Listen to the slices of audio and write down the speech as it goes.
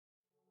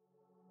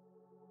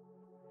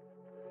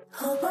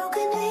Oh,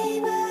 broken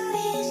neighbor,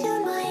 is your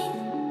mind?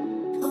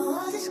 Oh,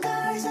 all the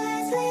scars,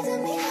 let's leave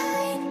them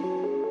behind.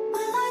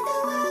 We'll light the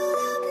world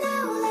up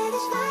now, let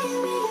us fire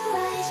in your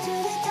eyes. To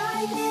the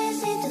darkness,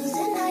 into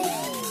the night.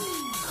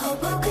 Oh,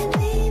 broken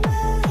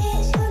neighbor,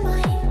 is your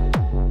mind?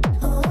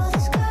 Oh, all the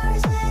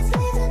scars, let's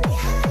leave them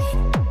behind.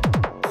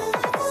 We'll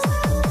light the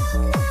world up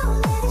now,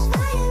 let us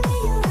fire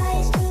in your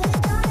eyes. To the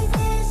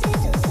darkness,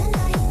 into the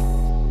night.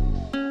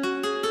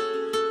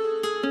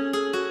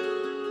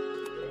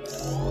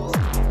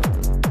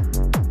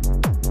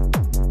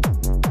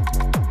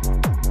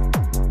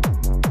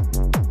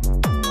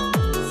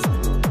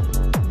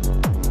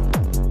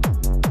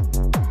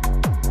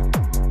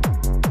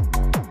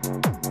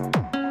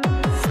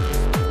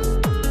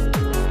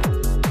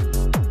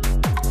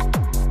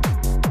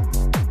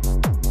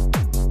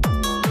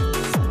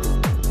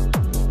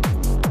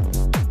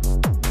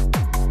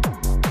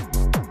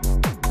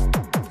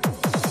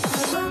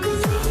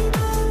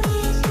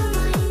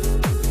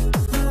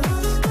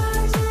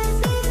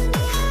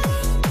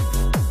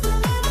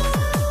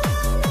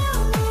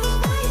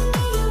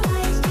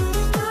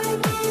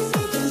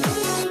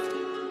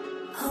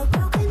 Oh,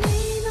 broken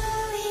neighbor,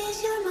 is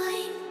your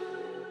mind?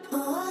 Oh,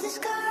 all the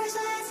scars,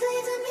 let's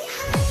leave them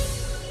behind.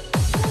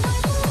 We'll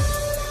light the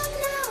world up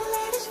now,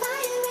 let us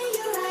fire in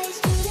your eyes.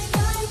 To the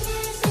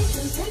darkness,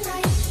 into the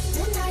night,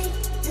 the night,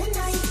 the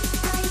night,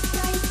 night,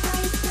 night,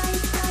 night,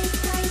 night, night,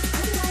 night, night,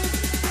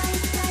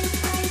 night, night,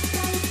 night,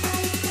 night,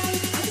 night,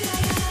 night,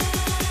 night.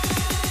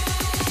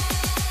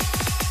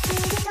 To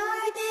the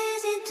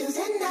darkness, into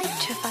the night.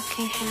 Put your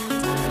fucking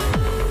hands up.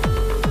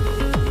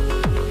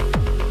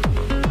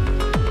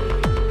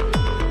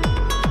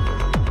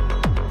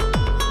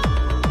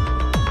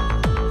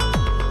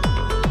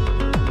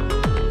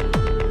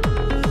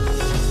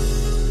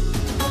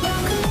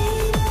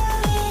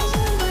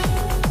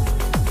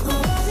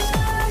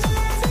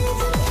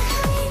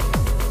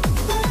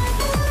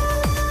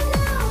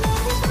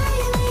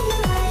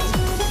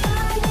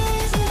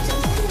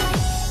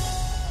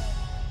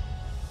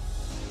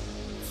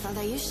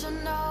 Father, you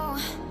should know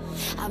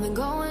I've been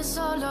going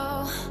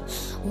solo.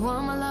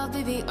 Want my love,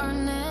 baby,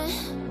 earn it.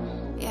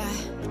 Yeah,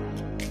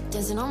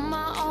 dancing on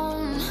my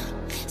own.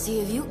 See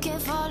if you can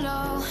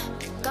follow.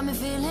 Got me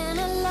feeling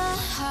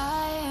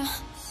alive.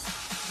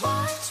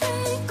 Watch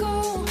me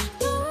go,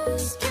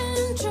 lose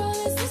control.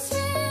 Is this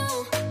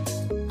real?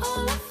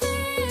 All I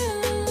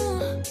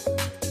feel.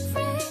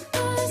 Break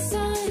the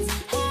signs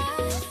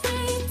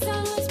every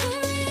time. Let's be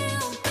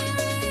real, be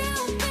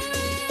real, be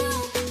real.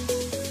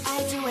 I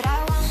do what I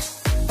want.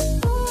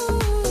 Ooh,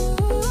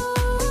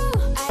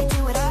 I do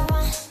what I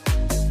want.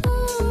 Ooh,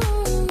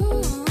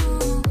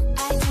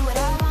 I do what I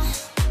want.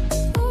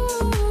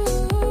 Ooh,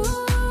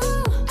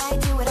 I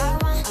do what I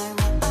want.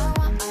 I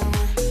want.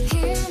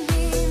 Hear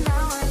me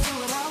now. I do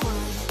what I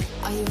want.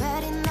 Are you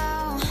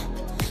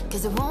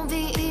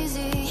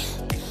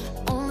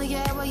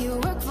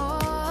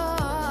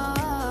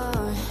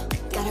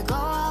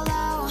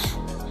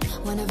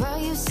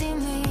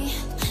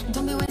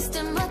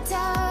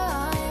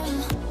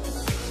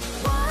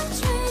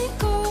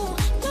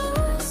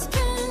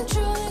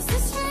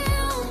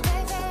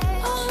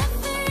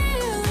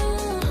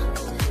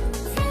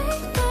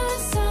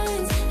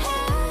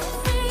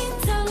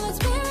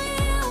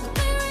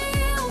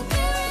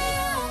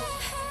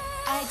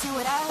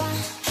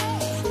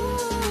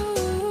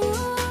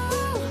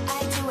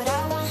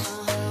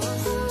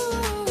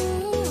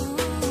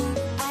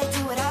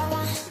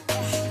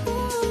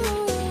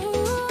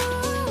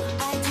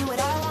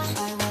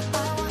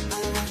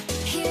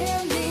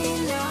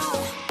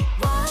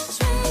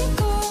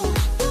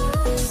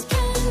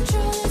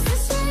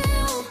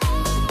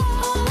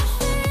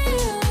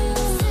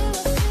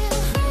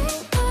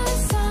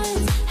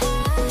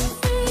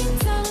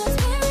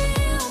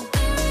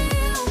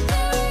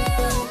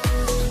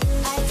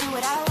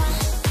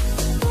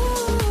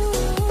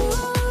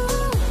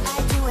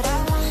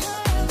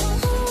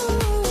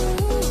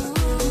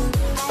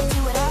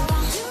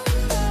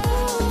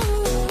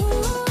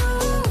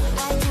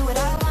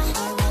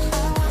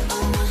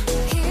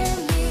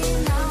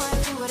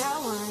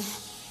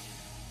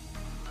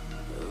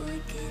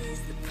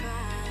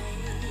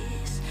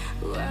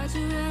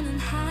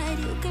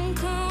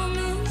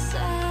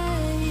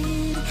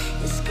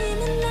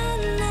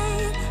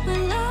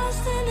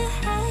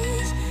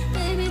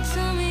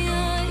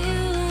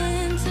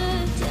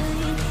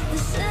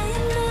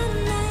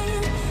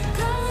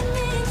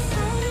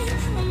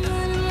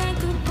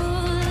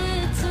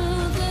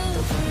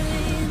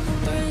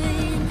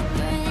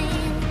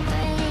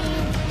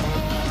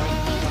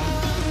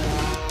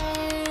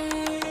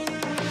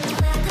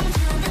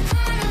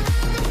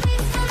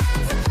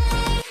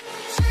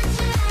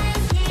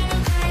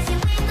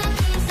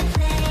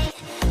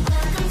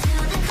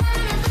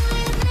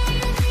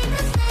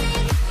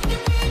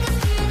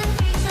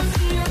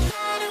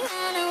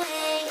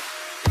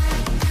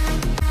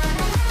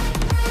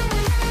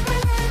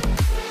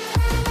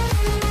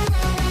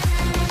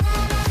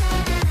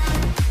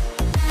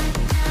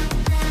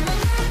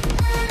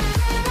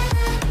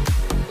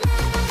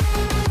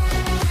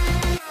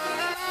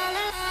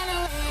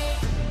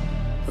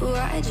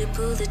why'd you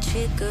pull the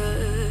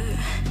trigger?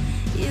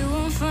 You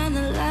won't find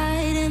the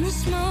light in the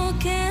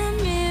smoke and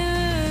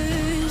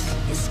mirrors.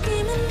 You're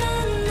screaming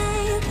my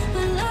name,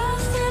 we're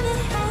lost in the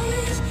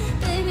haze.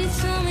 Baby,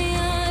 tell me,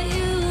 are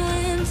you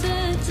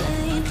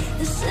entertained?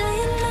 You're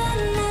saying my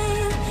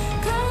name,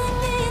 calling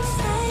me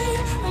insane.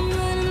 I'm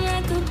running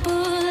like a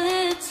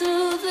bullet to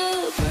the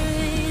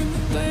brain,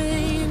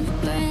 brain,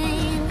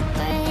 brain,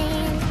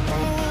 brain,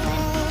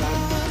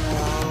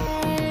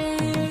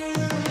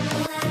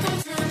 Welcome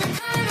to the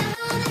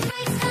carnival, the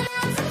freaks come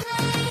out to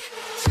play.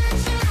 Shut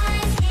your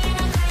eyes, hear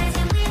no cries,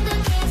 and we've got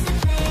games to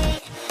play.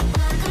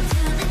 Welcome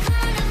to the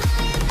carnival,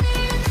 you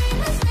fear to make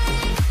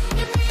mistakes.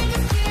 You make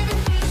us fear the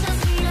freaks, so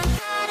we don't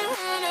try to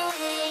run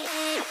away.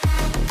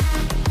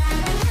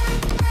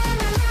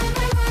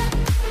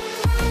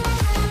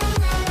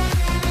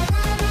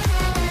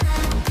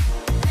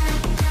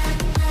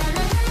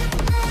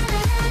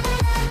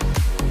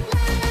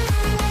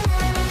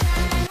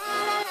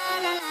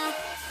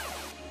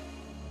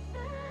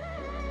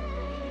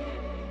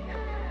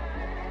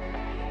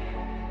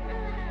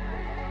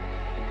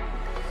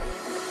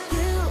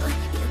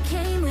 You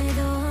came with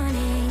a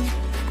warning.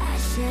 I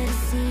should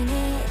have seen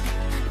it.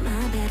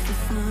 My bad for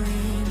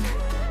falling.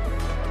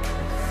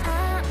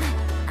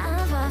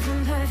 I'm far from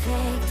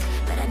perfect,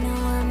 but I know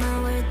what my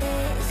worth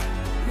is.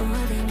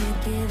 More than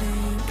you're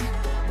giving.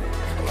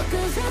 What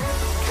goes up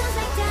comes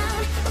back down.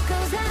 What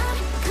goes out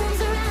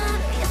comes around.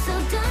 You're so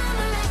dumb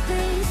or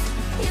reckless.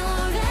 You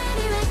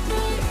already wrecked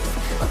this.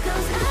 What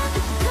goes up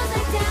comes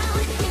back down.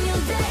 And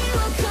your day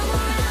will come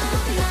around.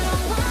 And I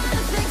don't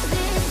wanna fix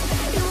this.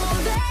 You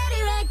already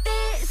wrecked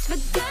this for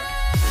good.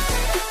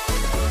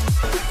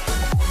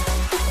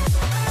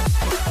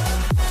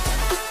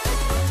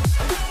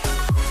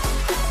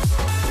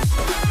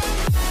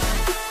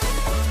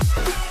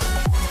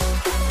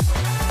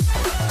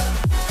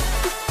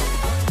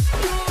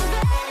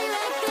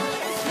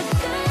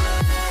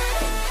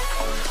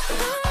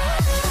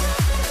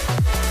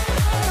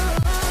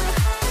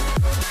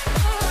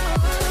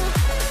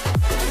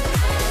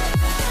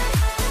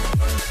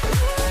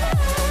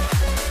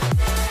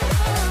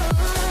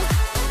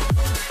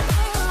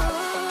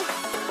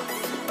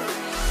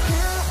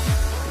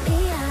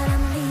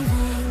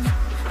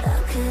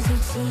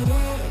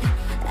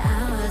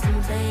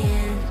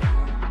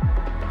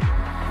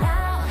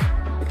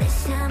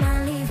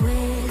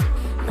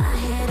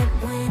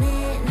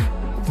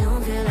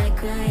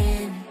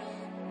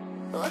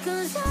 What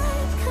goes up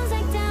comes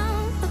back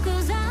down. What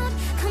goes out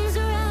comes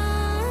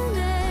around.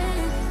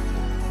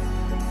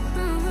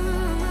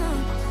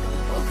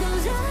 What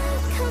goes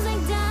up comes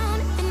back down,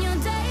 and your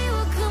day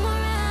will come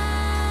around.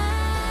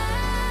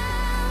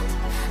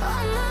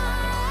 Oh no.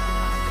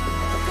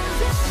 What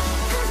goes up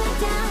comes back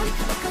down.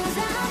 What goes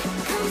out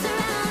comes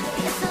around.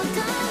 You're so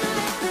dumb and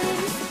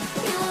reckless.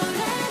 You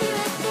already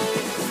wrecked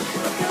this.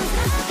 What goes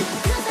up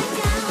comes back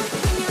down,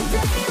 and your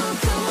day will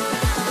come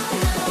around.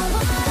 And I don't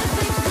wanna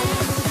fix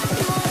this.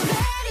 You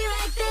already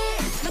wrecked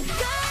this for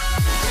good.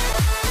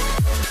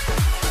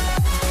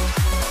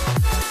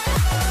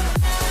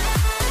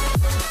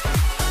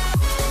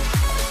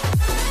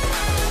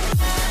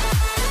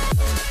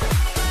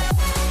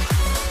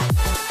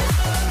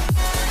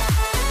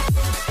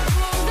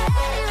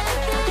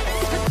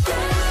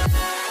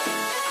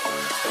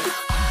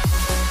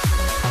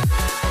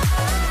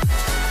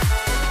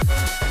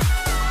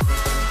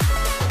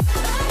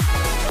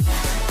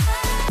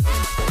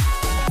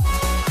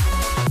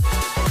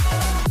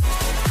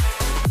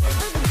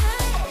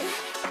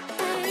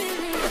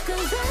 What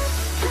goes up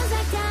comes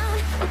back down.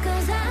 What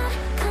goes out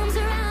comes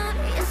around.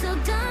 You're so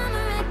dumb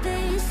and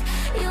reckless.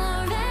 You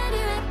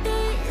already wrecked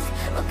this.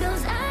 What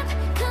goes up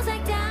comes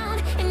back down,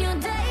 and your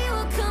day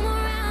will come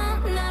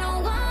around. And I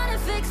don't wanna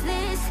fix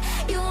this.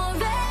 You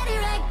already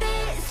wrecked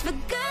this for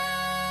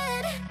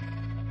good.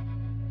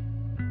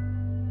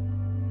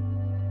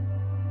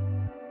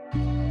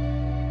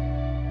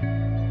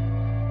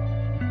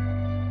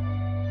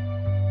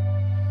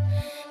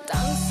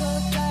 Don't so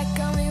dark,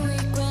 got me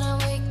weak when I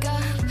wake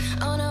up.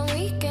 On a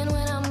weekend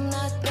when I'm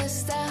not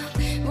missed out.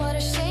 What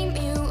a shame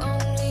you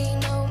only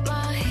know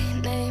my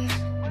name.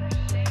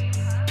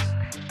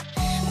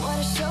 What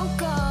a show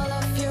call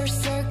off your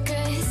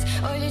circus.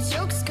 All your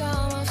jokes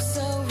come off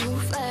so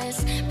ruthless.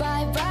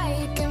 Bye bye,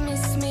 you can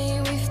miss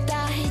me with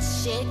that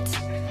shit.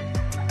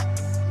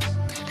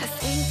 I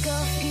think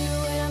of you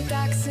when I'm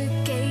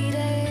intoxicated.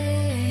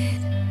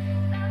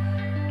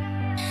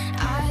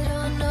 I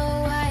don't know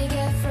why I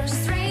get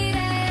frustrated.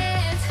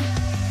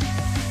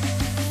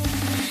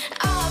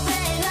 Oh,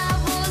 babe, I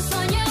was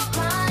on your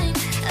mind.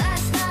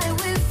 Last night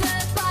we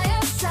fell by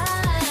your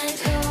side.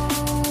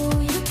 Oh,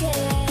 you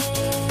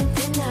can't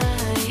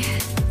deny.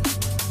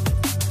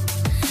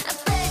 I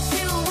bet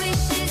you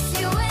wish it's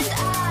you and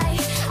I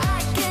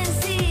can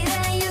see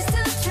that you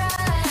still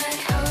try.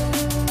 Oh,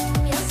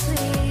 your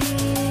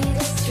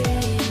sweetest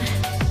dream.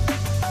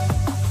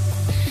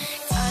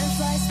 Time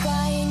flies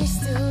by and you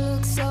still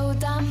look so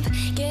dumb.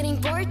 Getting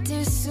bored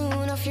too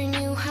soon of your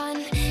new hun.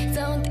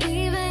 Don't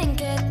even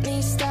get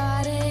me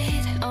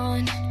started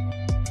on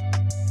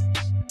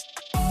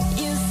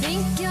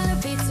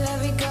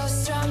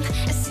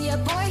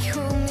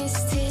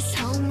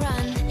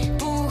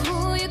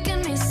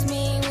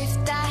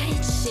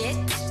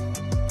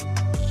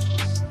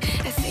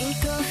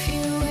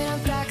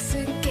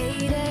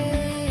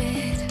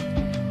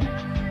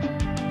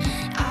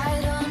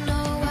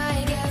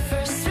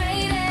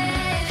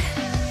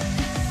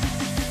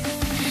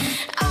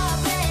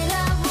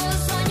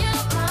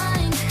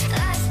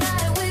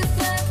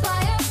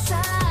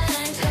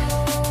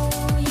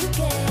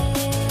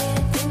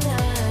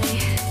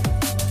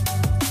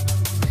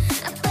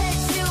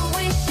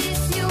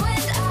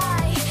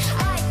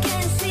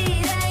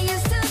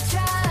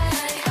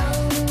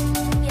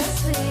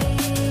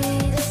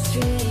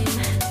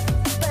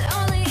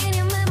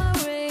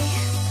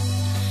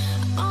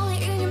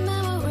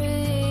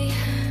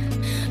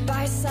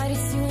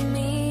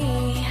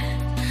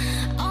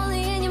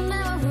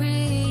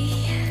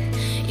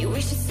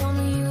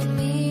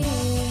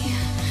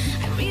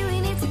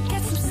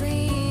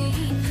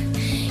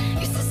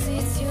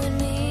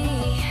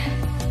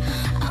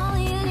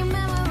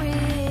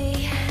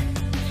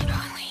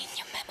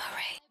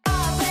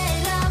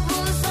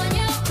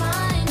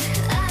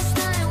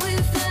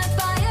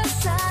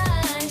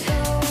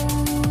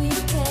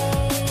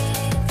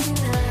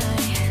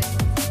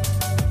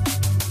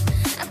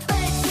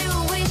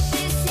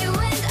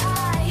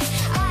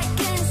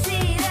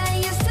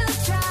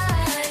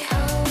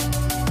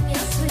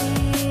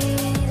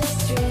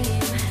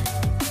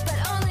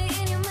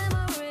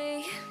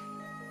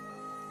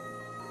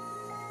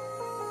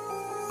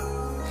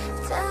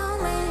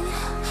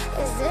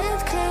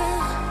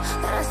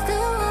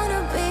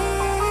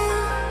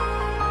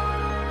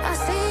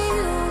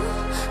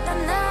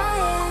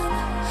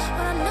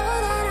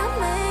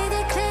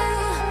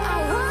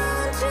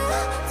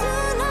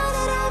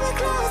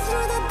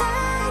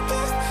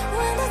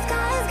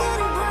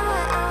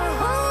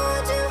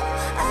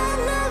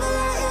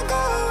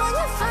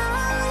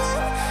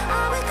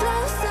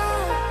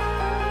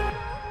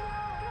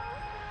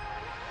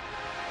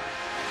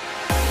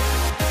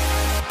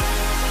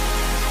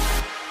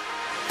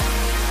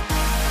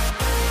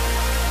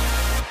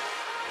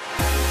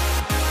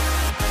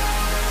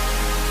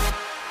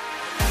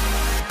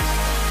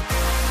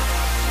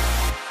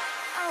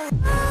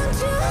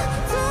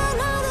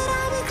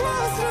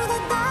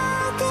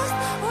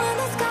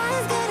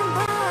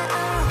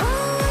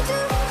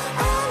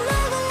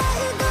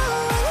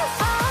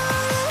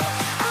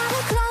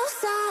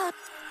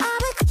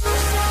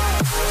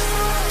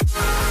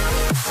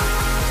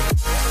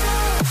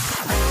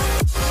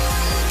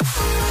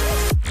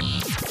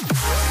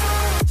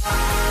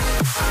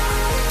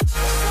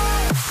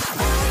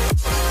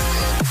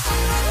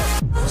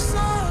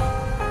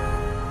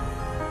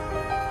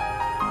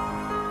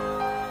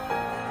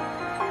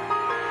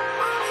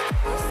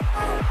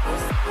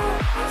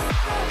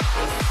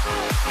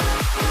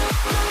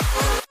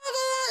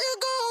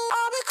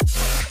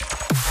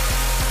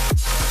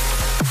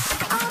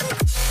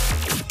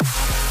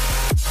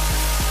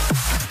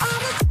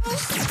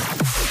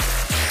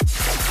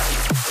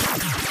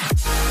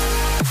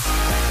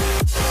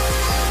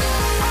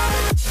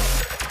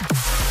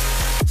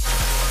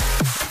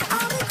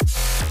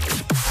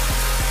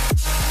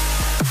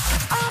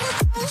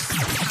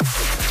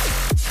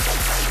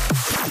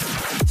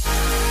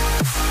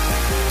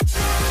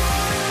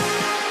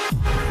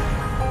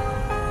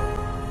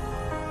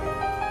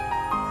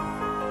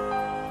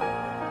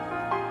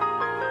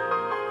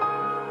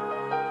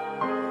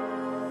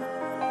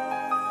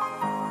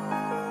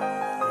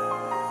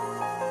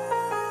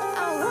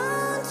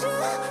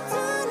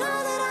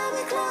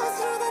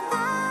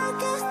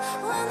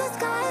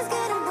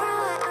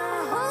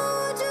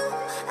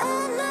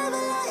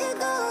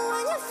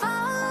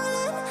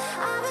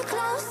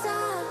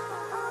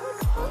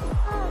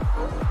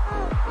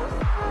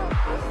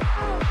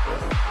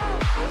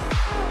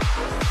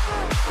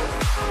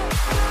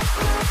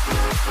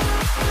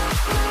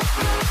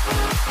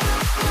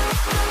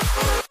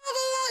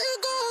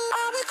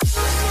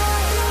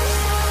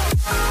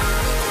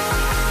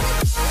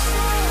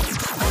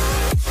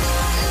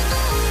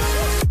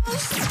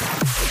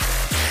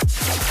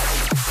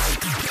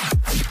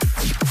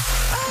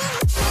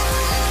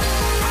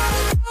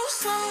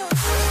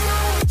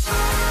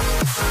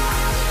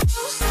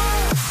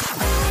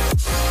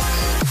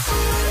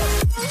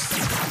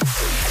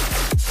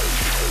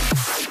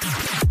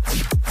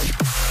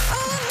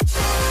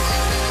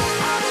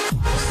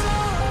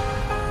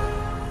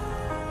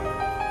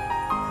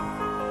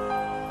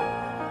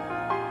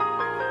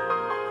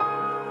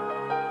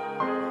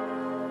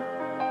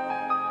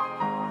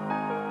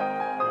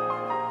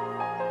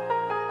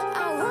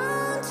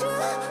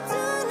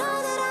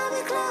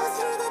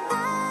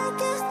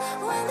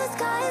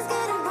sky is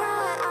getting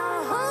bright.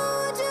 I'll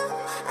hold you,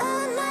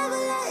 I'll never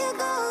let you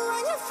go.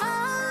 When you're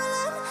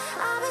falling,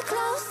 I'll be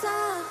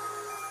closer.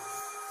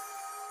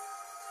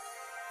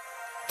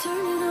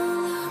 Turn it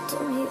all out,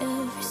 tell me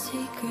every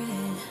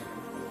secret.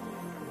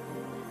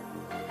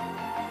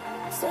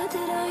 Said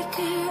that I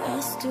care,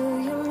 ask do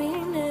you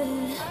mean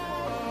it?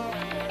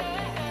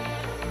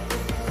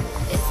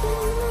 It's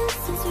been months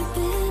since we've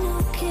been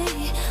okay.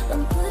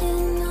 I'm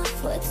putting off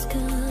what's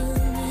coming.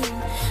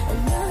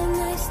 Another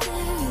night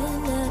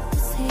staring at the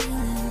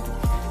ceiling.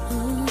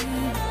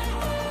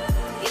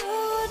 You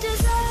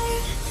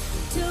deserve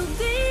to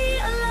be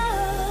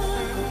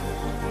alone,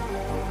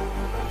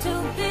 to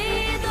be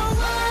the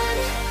one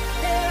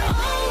they're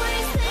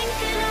always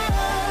thinking of.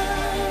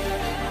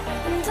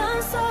 And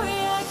I'm sorry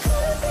I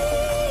couldn't be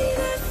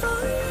there for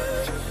you.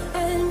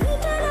 Admit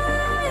that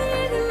I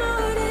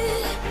ignored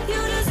it.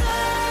 You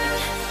deserve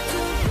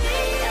to be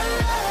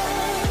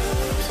alone.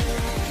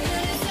 You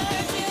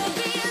deserve to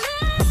be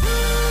loved.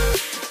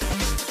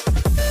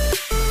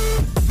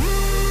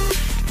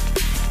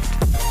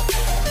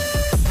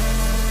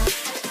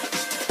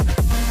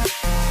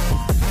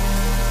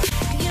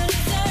 You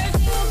deserve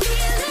to be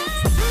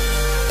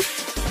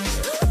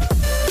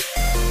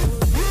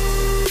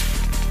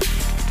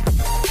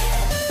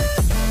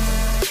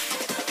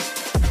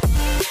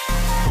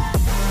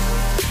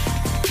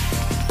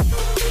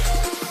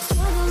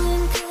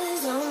Struggling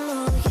 'cause I'm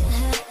all you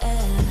had.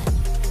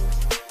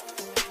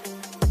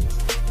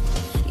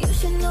 You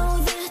should know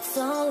that's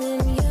all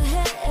in your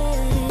head.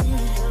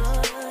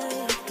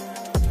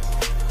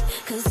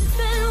 'Cause it's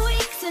been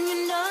weeks and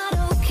you're not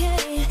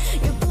okay.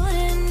 You're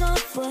putting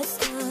off what's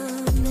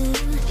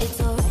coming. It's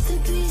alright to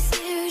be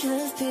scared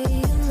of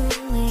being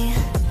lonely.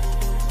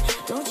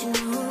 Don't you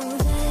know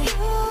that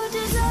you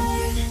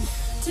deserve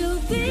to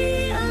be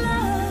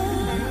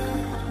alone,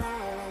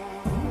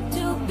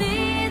 to be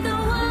the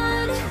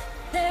one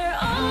they're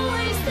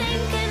always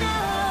thinking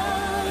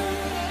of?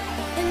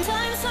 And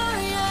I'm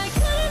sorry I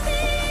couldn't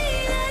be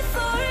there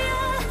for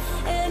you.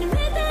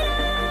 Admit that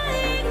I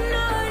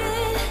ignored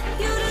it.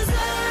 You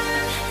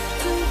deserve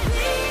to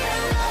be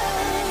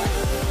alone.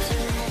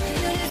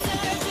 You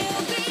deserve to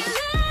be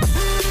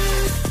loved.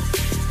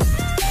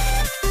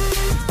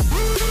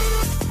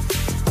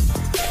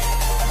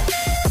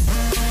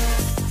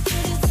 You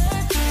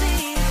deserve to be.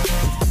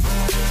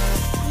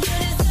 You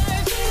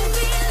deserve to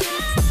be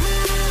loved.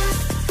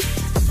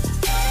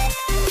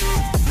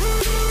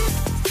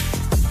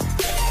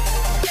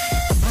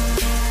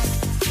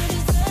 You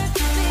deserve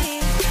to be.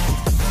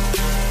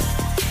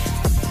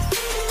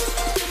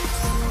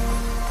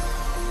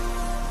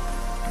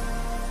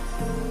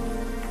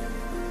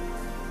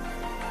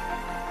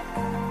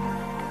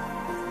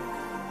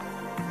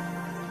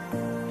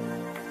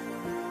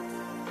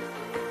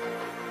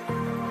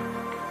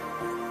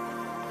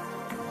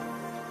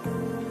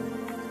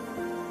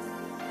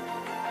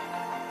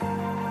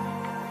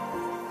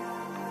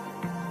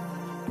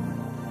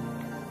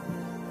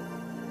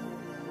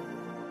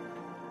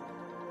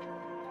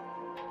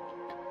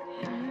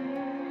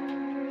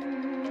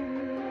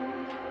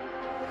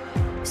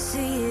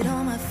 See it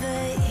on my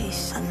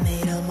face, I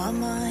made up my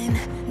mind.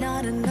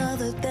 Not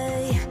another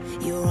day,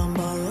 you're on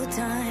borrowed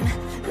time.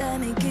 Let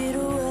me get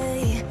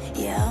away,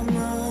 yeah I'm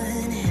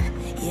running,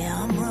 yeah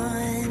I'm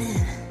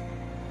running.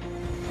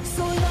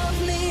 So love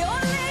me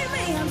or leave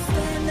me, I'm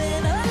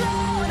standing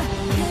alone.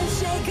 Can't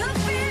shake a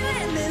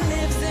feeling that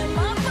lives in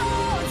my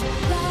bones.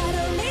 Lie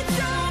to me,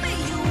 tell me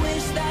you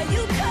wish that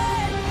you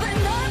could, but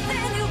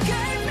nothing you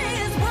gave me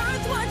is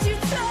worth what you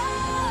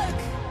took.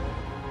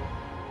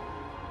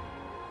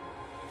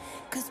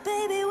 'Cause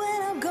baby, when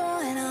I'm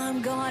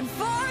gone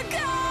for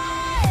good.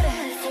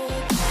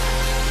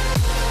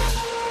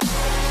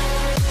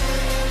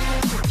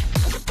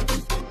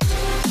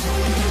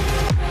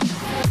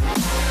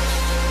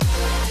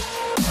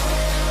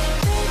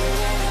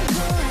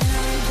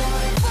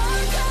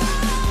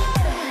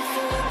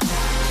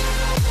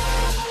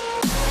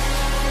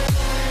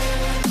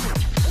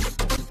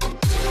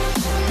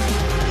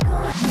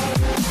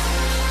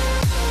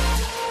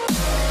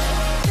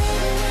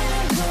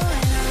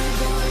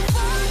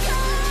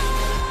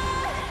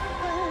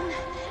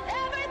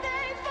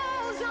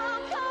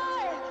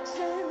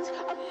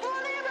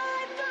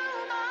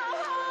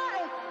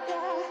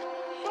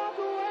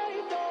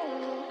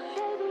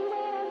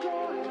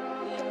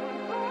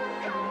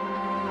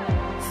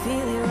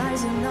 Feel it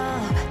rising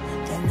up,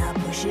 then I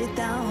push it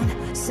down,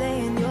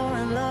 saying you're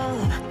in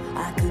love,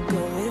 I could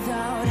go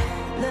without.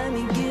 Let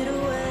me get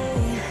away,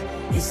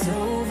 it's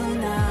over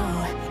now,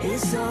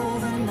 it's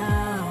over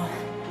now.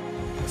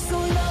 So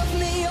love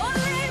me or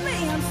leave me,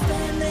 I'm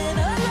standing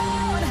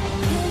alone.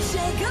 Can't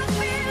shake a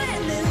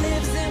feeling that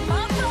lives in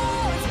my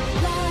bones.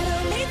 Lie to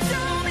me,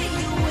 tell me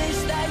you wish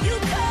that you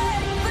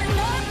could, but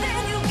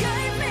nothing you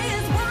gave me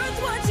is worth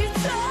what you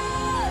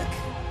took.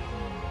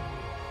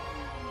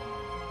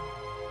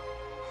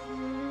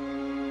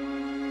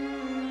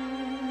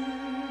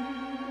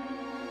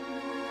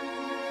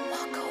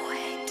 Walk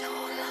away,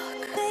 don't look.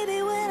 Baby,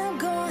 when I'm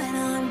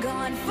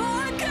gone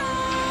for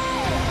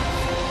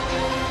good.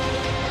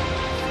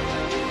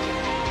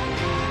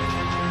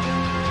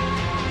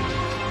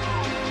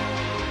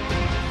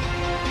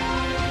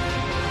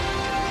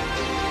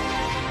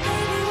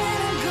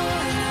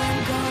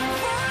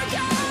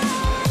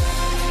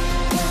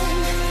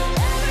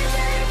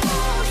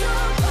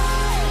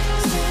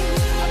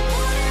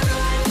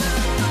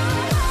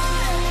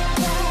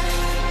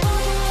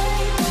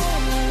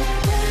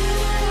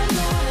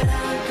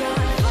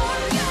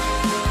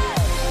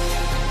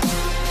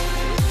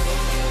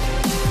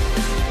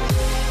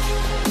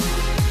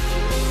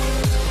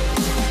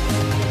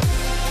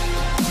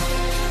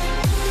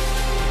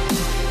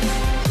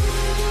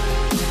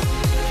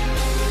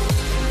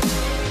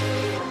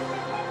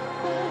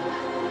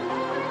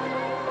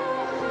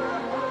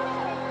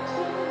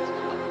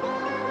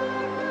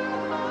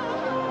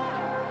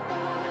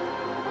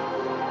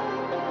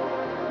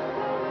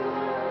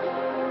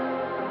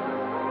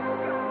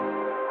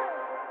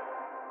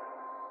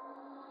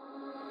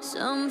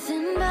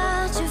 Something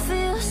about you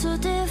feels so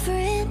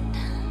different.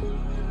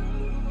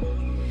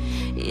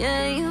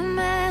 Yeah, you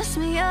mess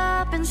me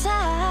up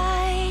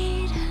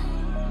inside.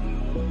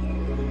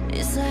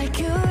 It's like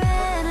your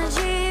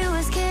energy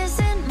was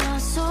kissing my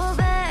soul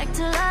back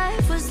to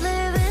life, was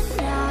living.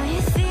 Now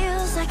it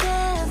feels like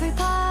every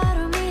part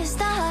of me is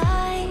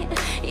dying.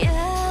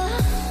 Yeah,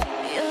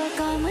 you're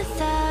gone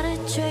without a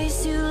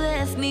trace. You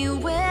left me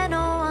where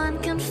no one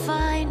can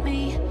find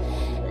me.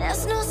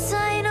 There's no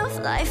sign of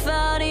life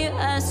out here.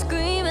 I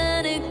scream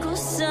and it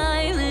goes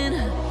silent.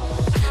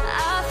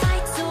 I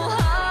fight so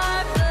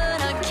hard,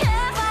 but I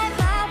can't fight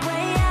my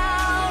way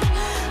out.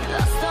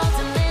 Lost all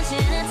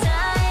dimension and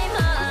time.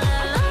 All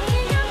alone,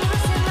 think I'm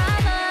losing my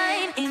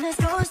mind. And this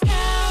goes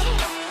down.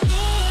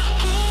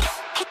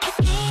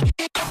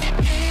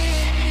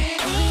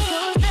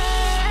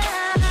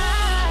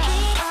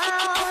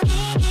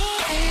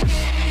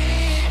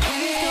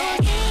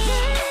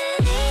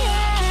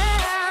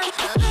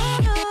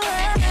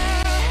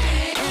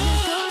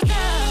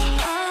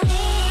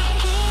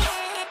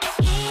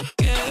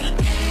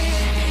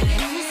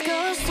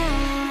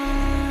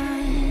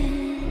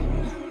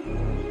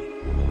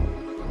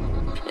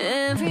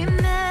 Every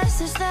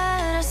message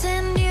that I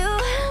send you,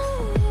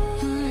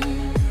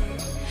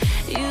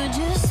 you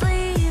just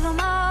leave them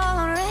all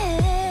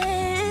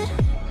unread.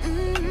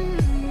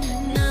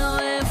 Now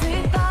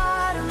every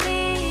part of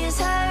me is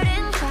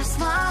hurting. Cross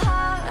my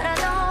heart, I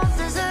don't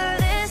deserve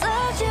this.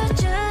 Loved you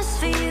just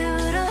for you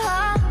to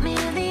haunt me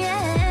in the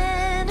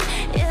end.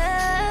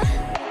 Yeah,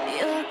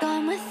 you're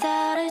gone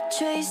without a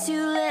trace.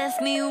 You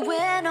left me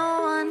where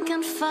no one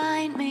can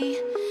find me.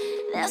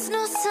 There's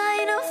no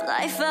sign of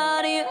life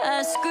out here.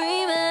 I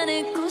scream and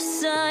it goes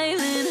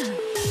silent.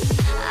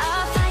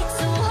 I fight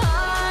so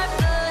hard,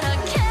 but I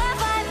can't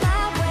fight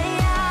my way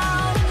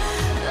out.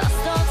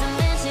 Lost all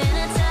dimension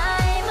and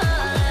time. All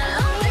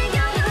alone, think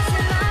I'm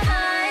losing my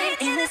mind.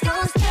 And this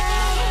goes down.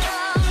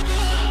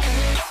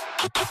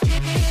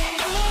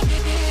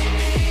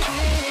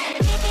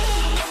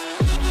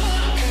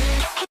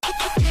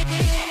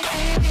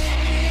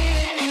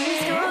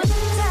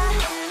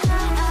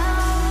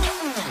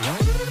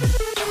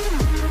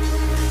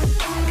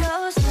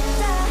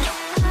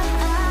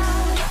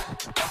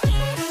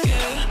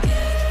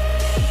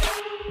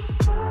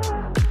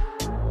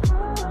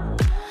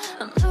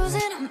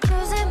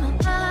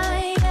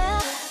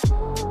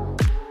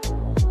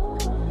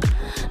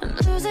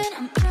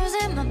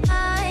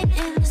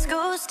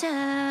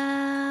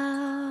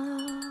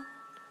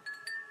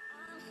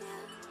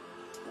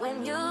 When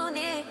you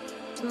need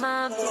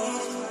my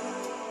voice,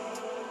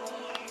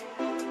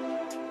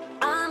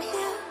 I'm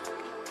here.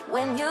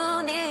 When you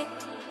need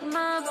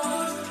my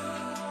voice,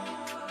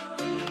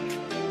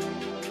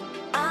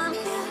 I'm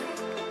here.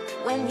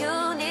 When you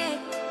need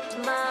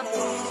my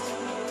voice,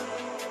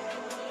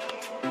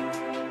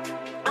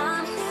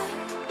 I'm here.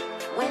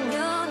 When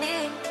you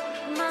need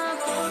my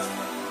voice.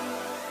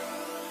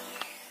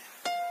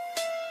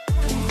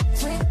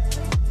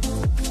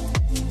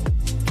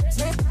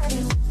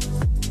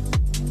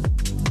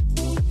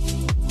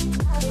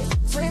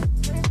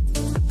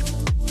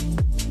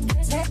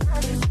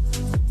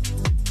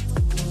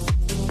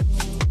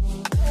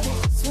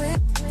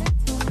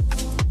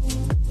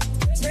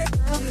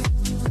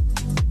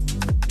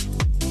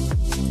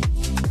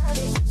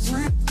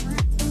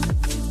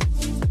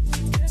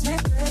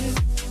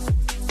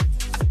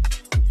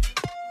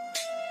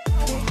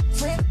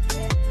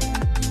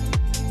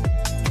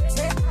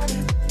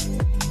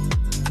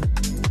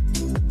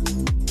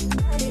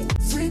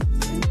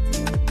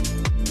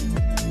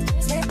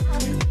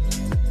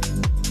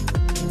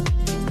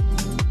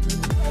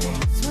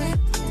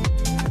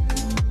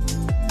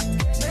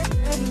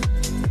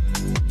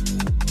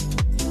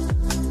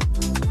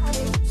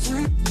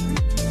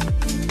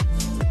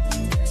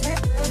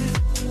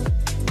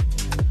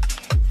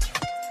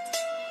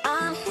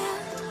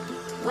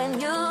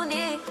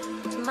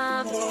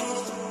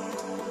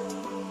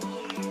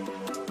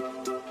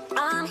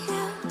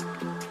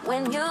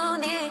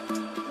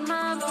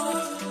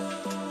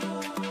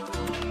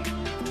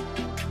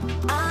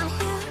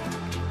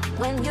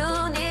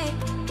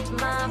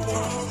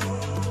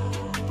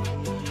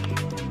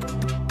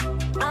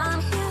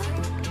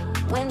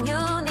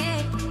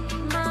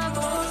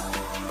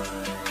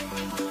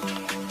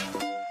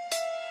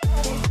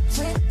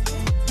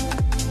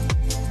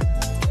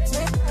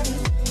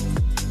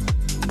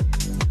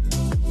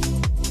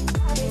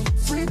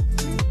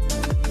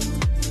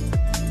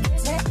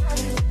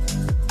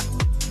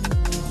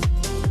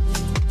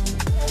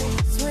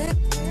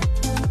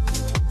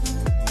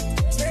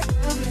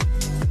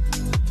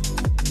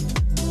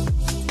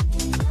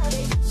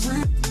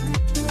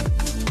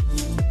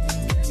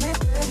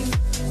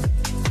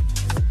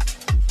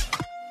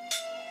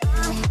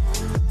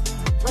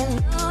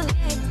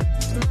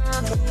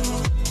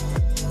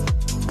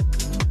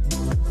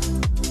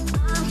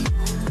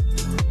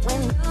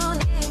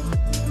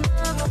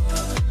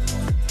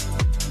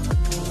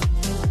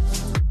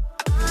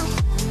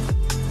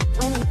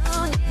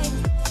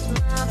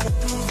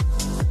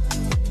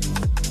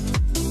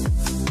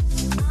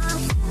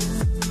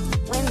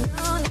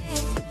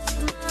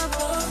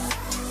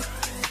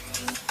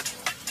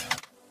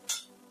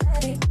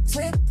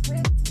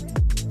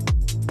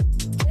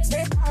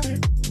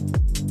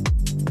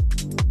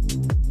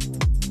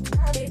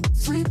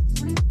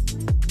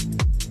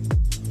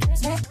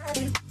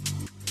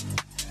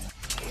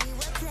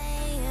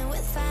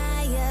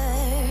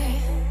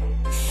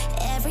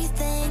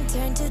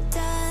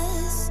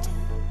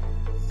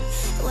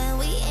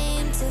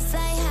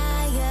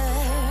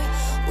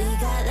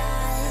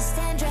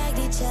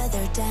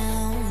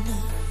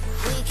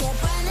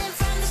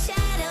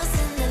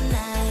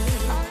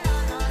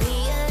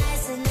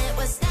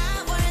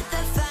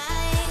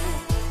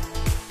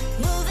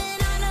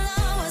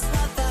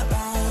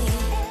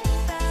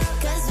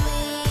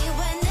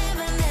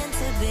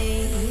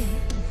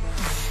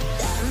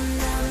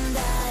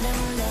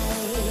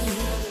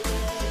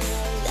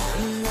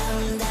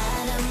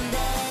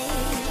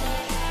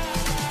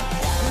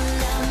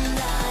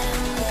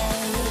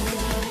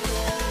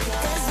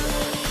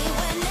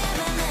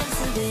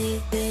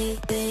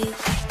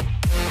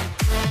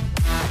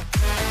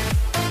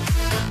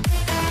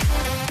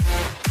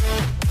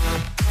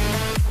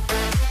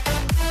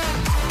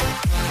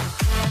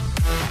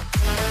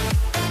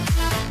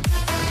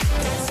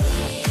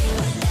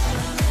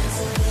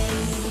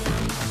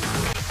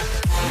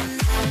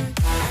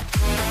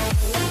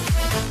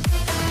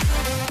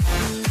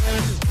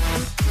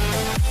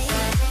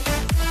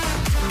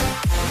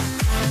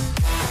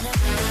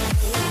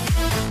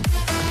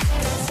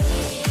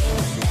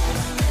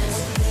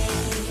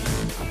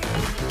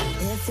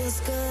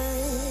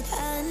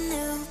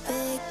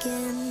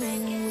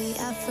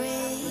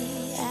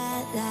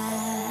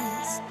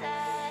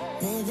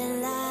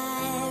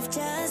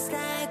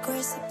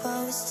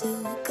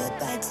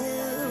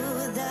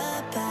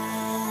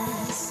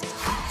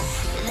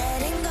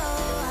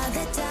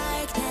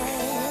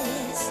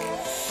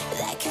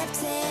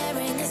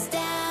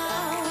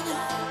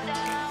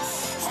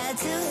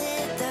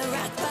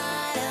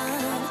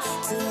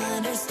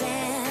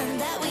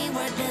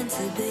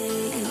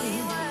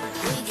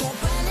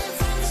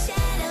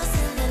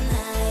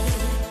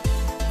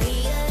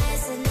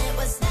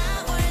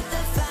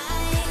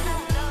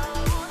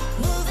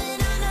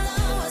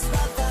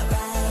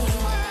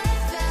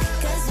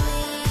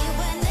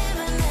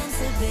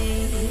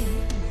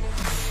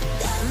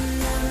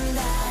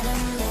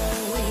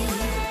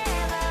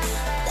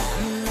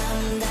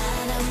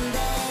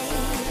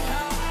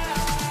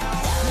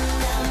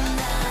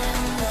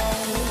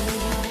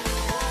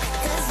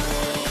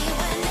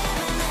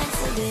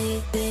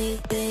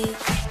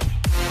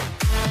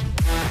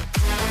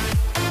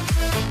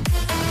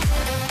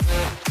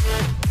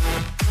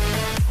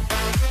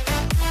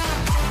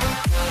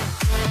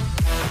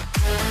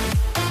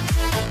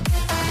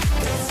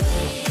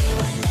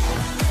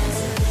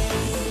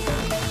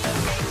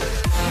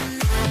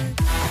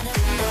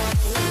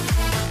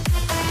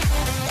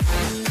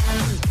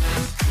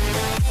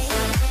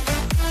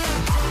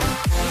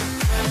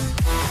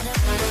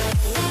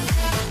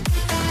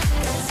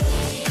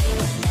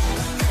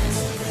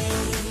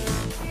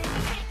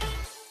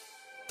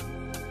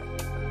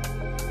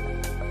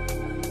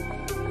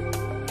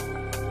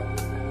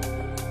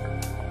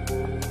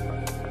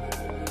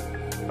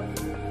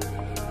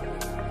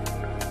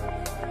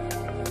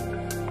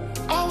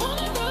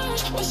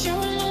 with you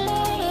in the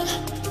morning.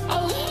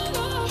 I let it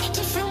out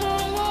to feel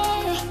more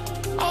alive.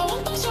 I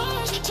want those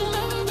eyes to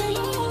never be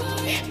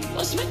lonely.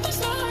 Let's make this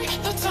night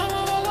the time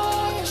of our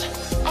lives.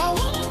 I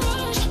wanna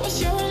rise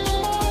with you in the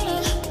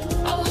morning.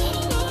 I let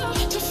it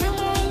out to feel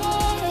more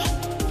alive.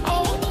 I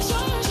want those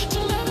eyes to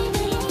never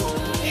be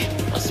lonely.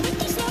 Let's make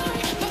this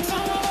night the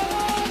time of our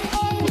lives.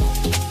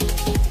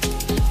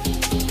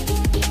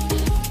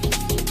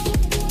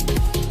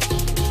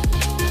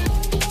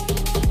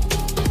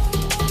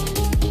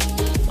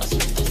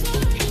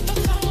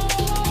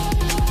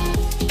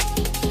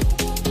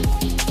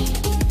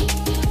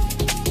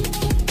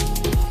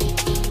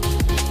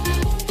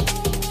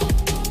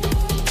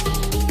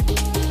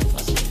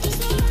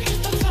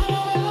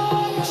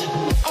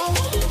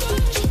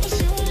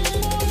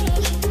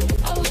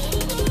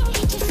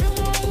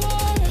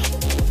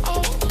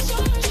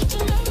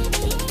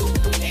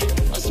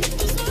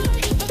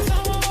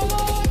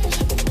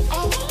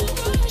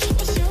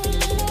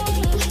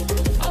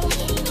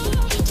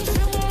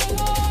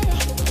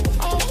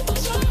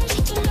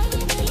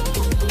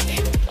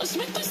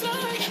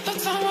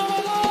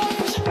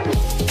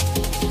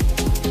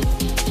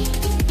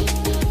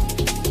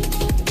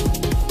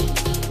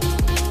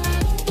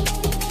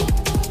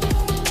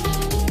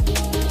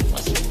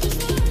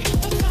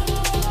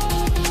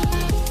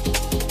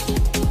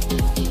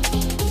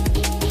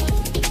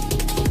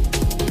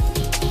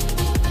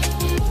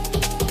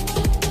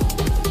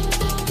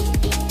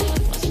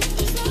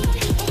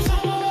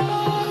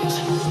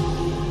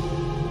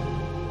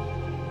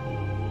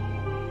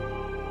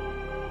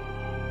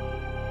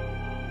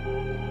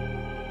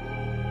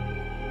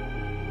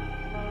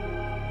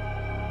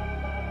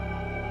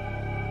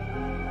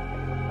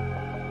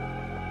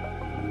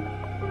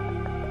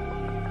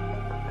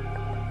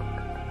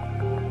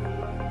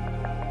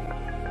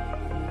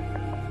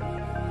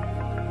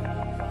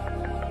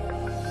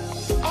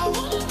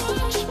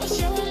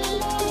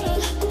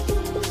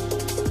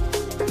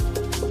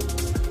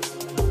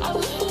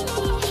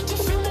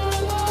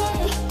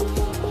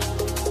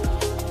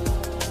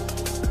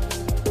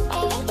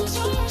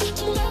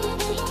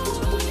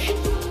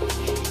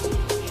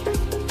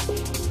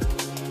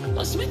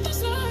 Let's make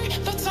this night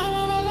the time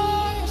of our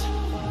lives.